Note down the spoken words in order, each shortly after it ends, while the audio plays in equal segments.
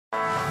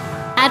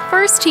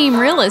First Team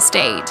Real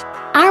Estate.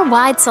 Our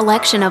wide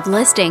selection of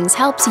listings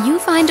helps you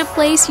find a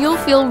place you'll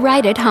feel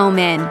right at home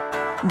in.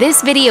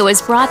 This video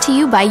is brought to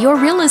you by your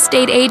real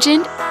estate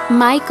agent,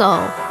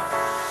 Michael.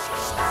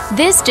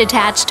 This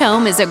detached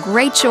home is a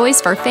great choice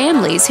for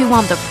families who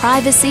want the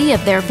privacy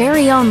of their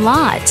very own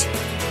lot.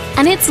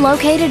 And it's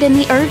located in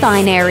the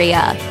Irvine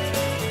area.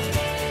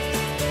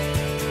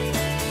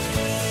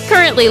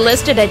 Currently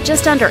listed at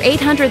just under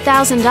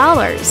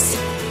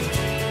 $800,000.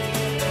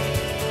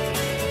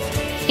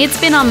 It's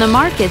been on the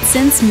market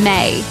since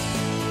May.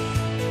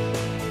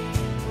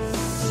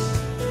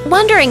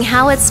 Wondering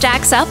how it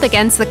stacks up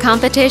against the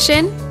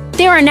competition?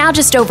 There are now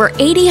just over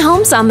 80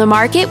 homes on the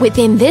market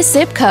within this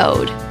zip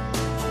code.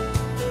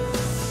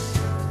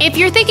 If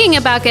you're thinking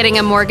about getting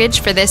a mortgage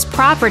for this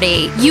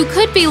property, you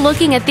could be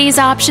looking at these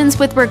options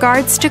with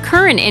regards to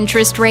current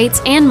interest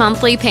rates and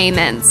monthly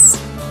payments.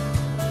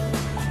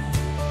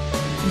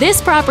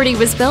 This property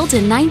was built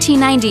in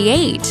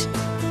 1998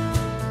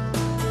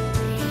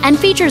 and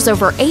features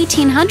over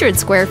 1,800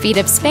 square feet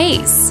of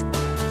space,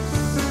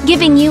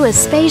 giving you a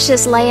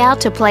spacious layout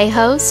to play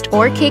host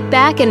or kick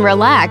back and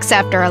relax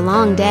after a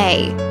long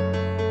day.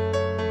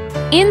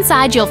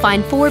 Inside, you'll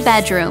find 4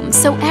 bedrooms,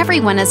 so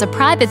everyone has a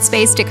private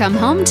space to come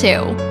home to,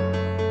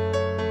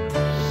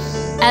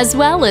 as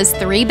well as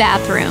 3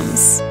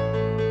 bathrooms.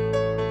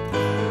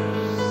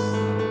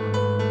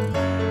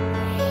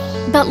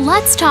 But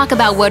let's talk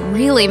about what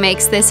really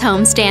makes this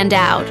home stand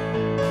out.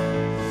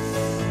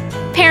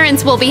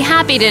 Parents will be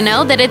happy to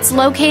know that it's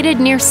located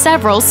near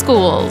several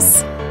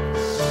schools.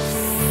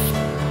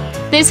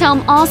 This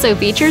home also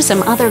features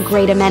some other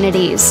great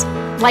amenities,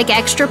 like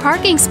extra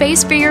parking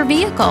space for your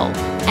vehicle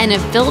and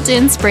a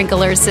built-in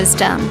sprinkler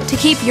system to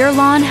keep your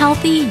lawn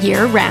healthy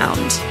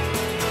year-round.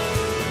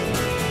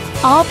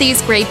 All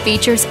these great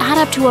features add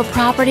up to a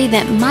property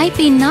that might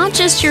be not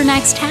just your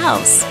next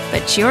house,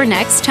 but your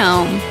next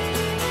home.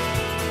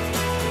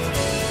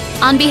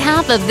 On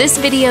behalf of this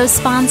video's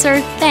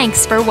sponsor,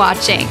 thanks for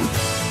watching.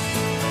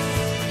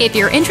 If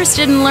you're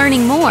interested in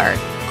learning more,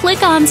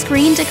 click on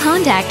screen to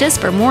contact us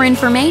for more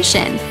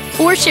information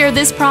or share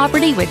this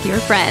property with your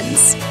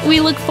friends. We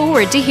look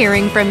forward to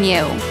hearing from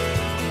you.